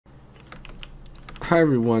Hi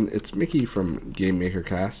everyone, it's Mickey from Game Maker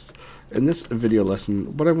Cast. In this video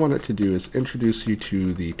lesson, what I wanted to do is introduce you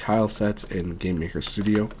to the tile sets in Game Maker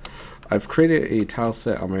Studio. I've created a tile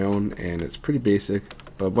set on my own and it's pretty basic,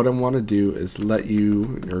 but what I want to do is let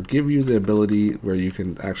you or give you the ability where you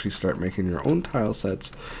can actually start making your own tile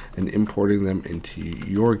sets and importing them into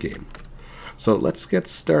your game. So let's get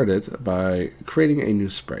started by creating a new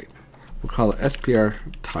sprite. We'll call it SPR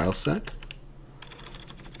tile set.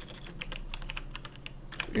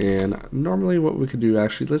 And normally what we could do,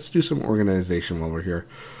 actually, let's do some organization while we're here.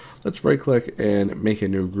 Let's right click and make a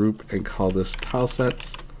new group and call this tile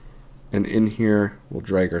sets. And in here, we'll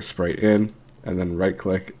drag our sprite in and then right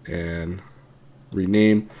click and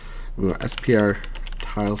rename. We want SPR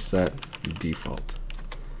tile set default.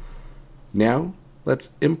 Now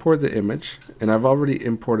let's import the image, and I've already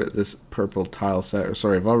imported this purple tile set, or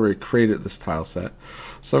sorry, I've already created this tile set.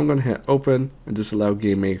 So I'm going to hit open and just allow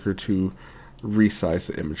Game Maker to resize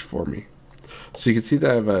the image for me. So you can see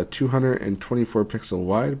that I have a 224 pixel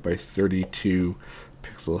wide by 32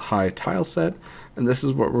 pixel high tile set, and this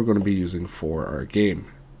is what we're going to be using for our game.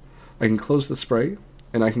 I can close the sprite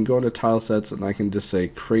and I can go into tile sets and I can just say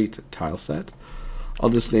create tile set. I'll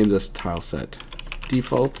just name this tile set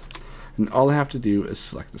default, and all I have to do is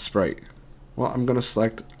select the sprite. Well, I'm going to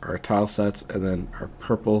select our tile sets and then our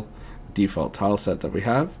purple default tile set that we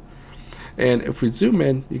have. And if we zoom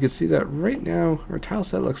in, you can see that right now our tile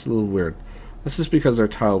set looks a little weird. This is because our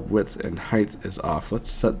tile width and height is off. Let's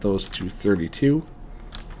set those to 32.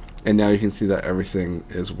 And now you can see that everything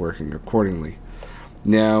is working accordingly.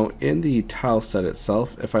 Now in the tile set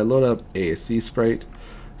itself, if I load up ASC sprite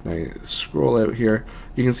and I scroll out here,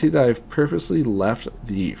 you can see that I've purposely left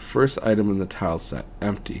the first item in the tile set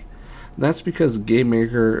empty. And that's because Game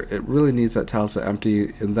Maker, it really needs that tile set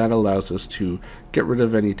empty, and that allows us to get rid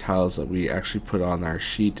of any tiles that we actually put on our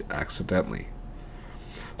sheet accidentally.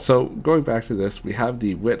 So going back to this, we have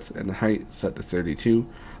the width and height set to 32.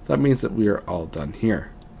 That means that we are all done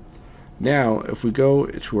here. Now if we go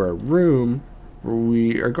to our room,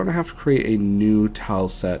 we are going to have to create a new tile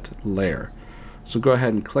set layer. So go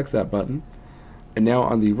ahead and click that button, and now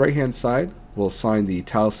on the right hand side we'll assign the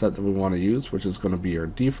tile set that we want to use, which is going to be our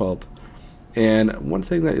default. And one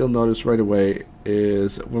thing that you'll notice right away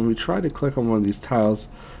is when we try to click on one of these tiles,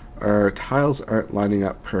 our tiles aren't lining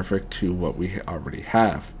up perfect to what we already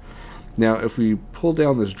have. Now if we pull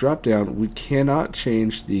down this drop down, we cannot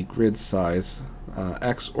change the grid size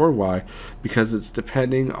X or Y because it's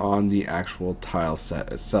depending on the actual tile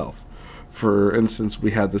set itself. For instance,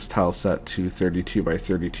 we had this tile set to 32 by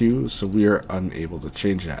 32, so we are unable to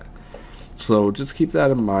change that. So just keep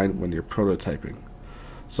that in mind when you're prototyping.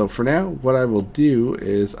 So for now, what I will do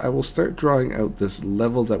is I will start drawing out this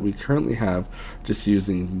level that we currently have just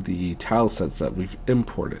using the tile sets that we've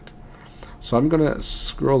imported. So I'm going to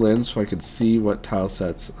scroll in so I can see what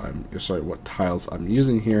tiles I'm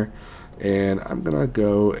using here, and I'm going to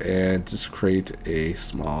go and just create a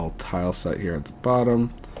small tile set here at the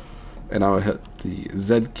bottom, and I'll hit the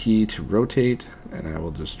Z key to rotate, and I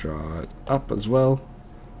will just draw it up as well.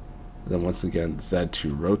 Then once again, Z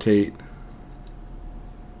to rotate.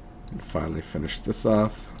 And finally finish this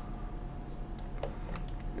off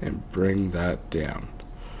and bring that down.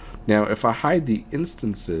 Now if I hide the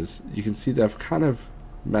instances, you can see that I've kind of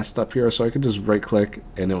messed up here, so I can just right click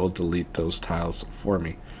and it will delete those tiles for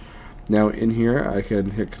me. Now in here I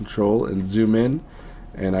can hit control and zoom in,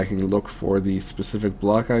 and I can look for the specific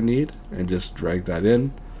block I need and just drag that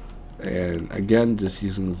in, and again just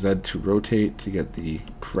using Z to rotate to get the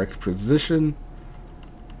correct position,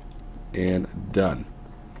 and done.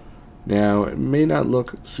 Now it may not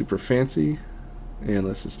look super fancy, and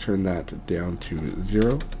let's just turn that down to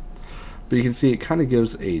 0, but you can see it kind of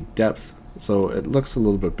gives a depth, so it looks a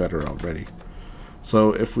little bit better already.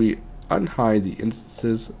 So if we unhide the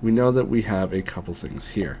instances, we know that we have a couple things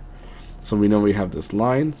here. So we know we have this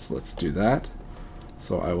line, so let's do that.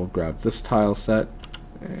 So I will grab this tile set,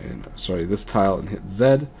 and this tile, and hit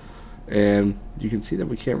Z, and you can see that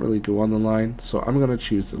we can't really go on the line, so I'm going to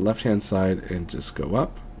choose the left hand side and just go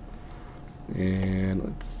up. And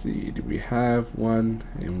let's see, do we have one?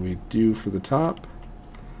 And we do for the top.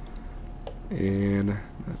 And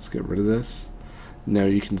let's get rid of this. Now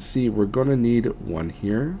you can see we're going to need one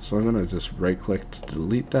here, so I'm going to just right click to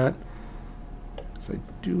delete that, because I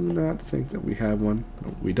do not think that we have one.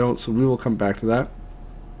 No, we don't, so we will come back to that.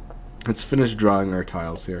 Let's finish drawing our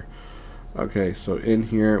tiles here. Okay, so in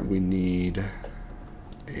here we need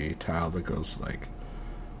a tile that goes like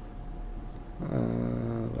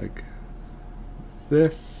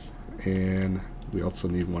this, and we also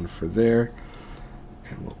need one for there,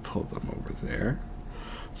 and we'll pull them over there.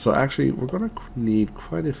 So actually, we're going to need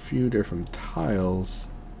quite a few different tiles,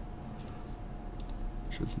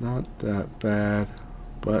 which is not that bad,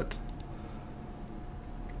 but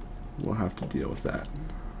we'll have to deal with that.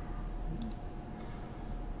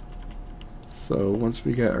 So once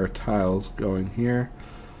we get our tiles going here,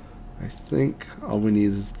 I think all we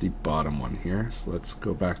need is the bottom one here. So let's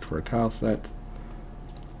go back to our tile set,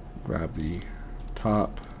 grab the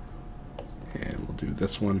top, and we'll do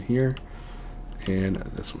this one here and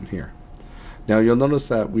this one here. Now you'll notice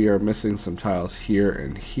that we are missing some tiles here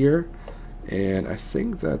and here, and I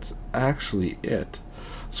think that's actually it.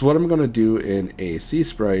 So what I'm going to do in a C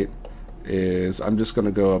sprite is I'm just going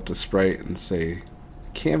to go up to sprite and say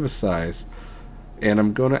canvas size, and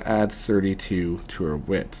I'm going to add 32 to our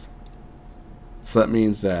width. So that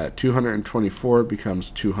means that 224 becomes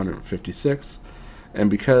 256, and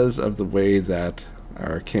because of the way that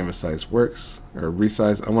our canvas size works, or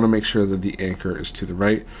resize, I want to make sure that the anchor is to the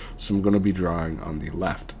right, so I'm going to be drawing on the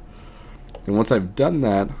left. And once I've done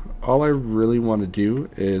that, all I really want to do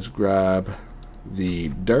is grab the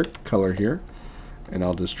dark color here, and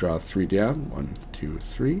I'll just draw 3 down, 1, 2,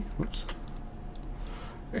 3, whoops,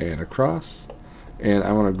 and across. And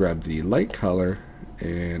I want to grab the light color,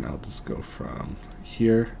 and I'll just go from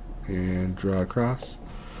here and draw across.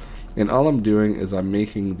 And all I'm doing is I'm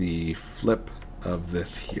making the flip of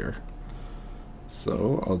this here.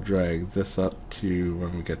 So I'll drag this up to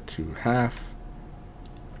when we get to half,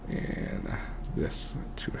 and this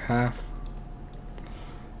to half.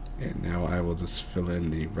 And now I will just fill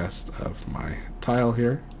in the rest of my tile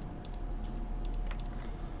here.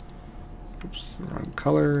 Oops, wrong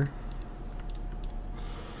color.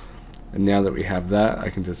 And now that we have that, I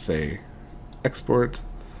can just say export.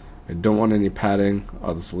 I don't want any padding.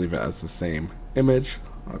 I'll just leave it as the same image.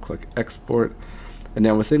 I'll click export. And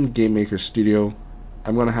now within GameMaker Studio,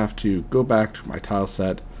 I'm going to have to go back to my tile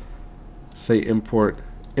set, say import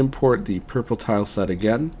the purple tile set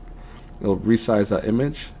again. It'll resize that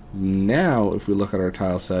image. Now if we look at our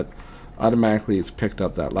tile set, automatically it's picked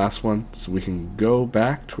up that last one, so we can go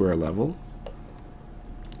back to our level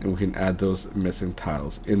and we can add those missing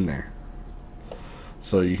tiles in there.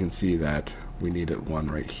 So you can see that we needed one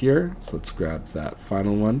right here, so let's grab that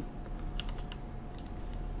final one,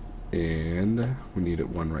 and we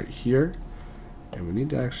needed one right here, and we need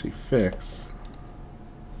to actually fix,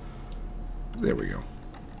 there we go,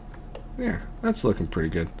 there, that's looking pretty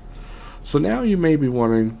good. So now you may be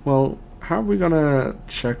wondering, well, how are we gonna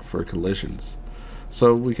check for collisions?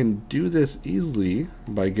 So we can do this easily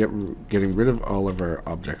by getting rid of all of our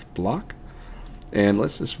object block, and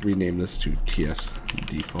let's just rename this to TS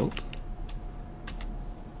default.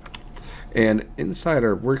 And inside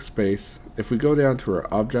our workspace, if we go down to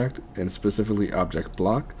our object, and specifically object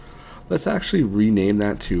block, let's actually rename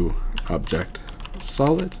that to object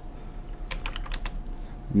solid.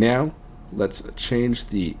 Now let's change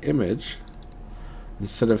the image.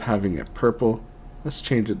 Instead of having it purple, let's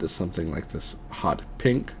change it to something like this hot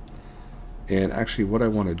pink. And actually what I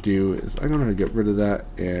want to do is I'm going to get rid of that,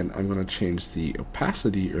 and I'm going to change the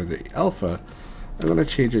opacity, or the alpha. I'm going to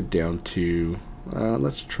change it down to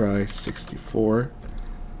let's try 64.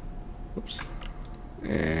 Oops.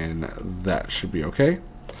 And that should be okay.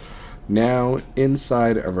 Now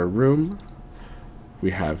inside of our room we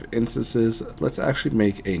have instances. Let's actually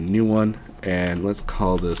make a new one, and let's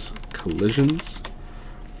call this collisions.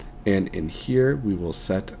 And in here we will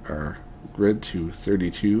set our grid to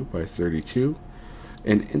 32 by 32.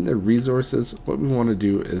 And in the resources, what we want to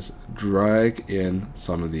do is drag in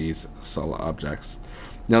some of these solid objects.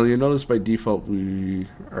 Now you'll notice by default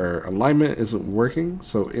our alignment isn't working,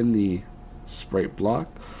 so in the sprite block,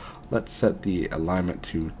 let's set the alignment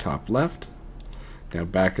to top left. Now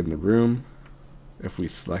back in the room, if we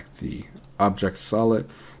select the object solid,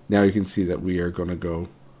 now you can see that we are going to go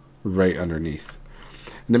right underneath.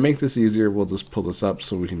 And to make this easier, we'll just pull this up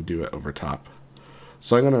so we can do it over top.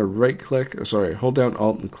 So I'm going to hold down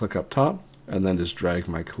Alt and click up top, and then just drag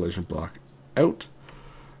my collision block out.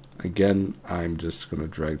 Again, I'm just going to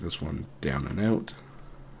drag this one down and out,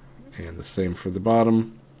 and the same for the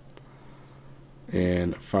bottom,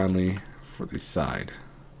 and finally for the side.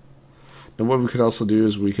 Now what we could also do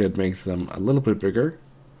is we could make them a little bit bigger,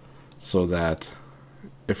 so that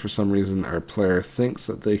if for some reason our player thinks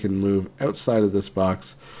that they can move outside of this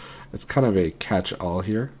box, it's kind of a catch-all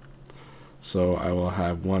here. So I will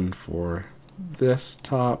have one for this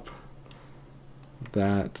top,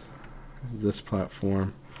 this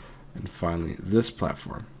platform, and finally this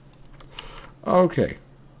platform. Okay,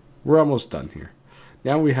 we're almost done here.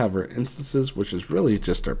 Now we have our instances, which is really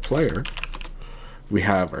just our player. We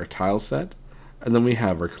have our tile set, and then we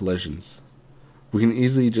have our collisions. We can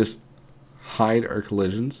easily just hide our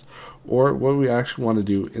collisions, or what we actually want to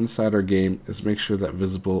do inside our game is make sure that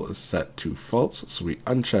visible is set to false, so we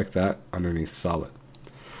uncheck that underneath solid.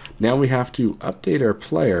 Now we have to update our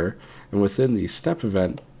player, and within the step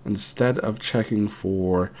event, instead of checking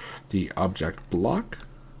for the object block,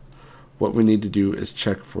 what we need to do is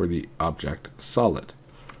check for the object solid.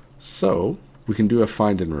 So we can do a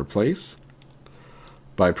find and replace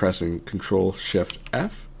by pressing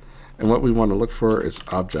Control-Shift-F, and what we want to look for is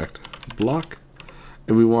object block,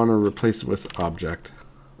 and we want to replace it with object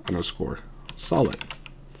underscore solid.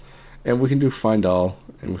 And we can do find all,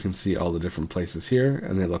 and we can see all the different places here,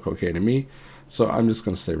 and they look okay to me. So I'm just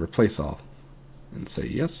going to say replace all and say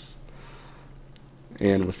yes.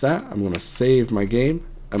 And with that, I'm going to save my game.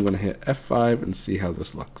 I'm going to hit F5 and see how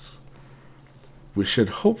this looks. We should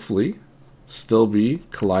hopefully still be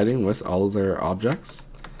colliding with all of their objects.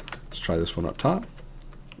 Let's try this one up top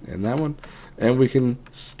and that one, and we can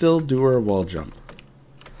still do our wall jump.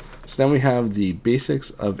 So then we have the basics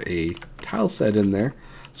of a tile set in there,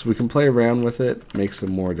 so we can play around with it, make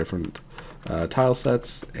some more different tile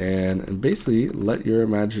sets, and basically let your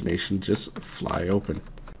imagination just fly open.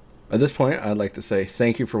 At this point, I'd like to say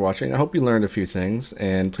thank you for watching. I hope you learned a few things,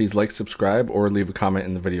 and please like, subscribe, or leave a comment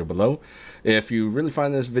in the video below. If you really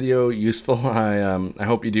find this video useful, I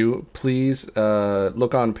hope you do. Please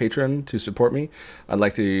look on Patreon to support me. I'd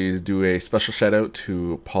like to do a special shout out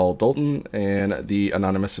to Paul Dalton and the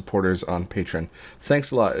anonymous supporters on Patreon. Thanks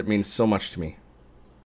a lot. It means so much to me.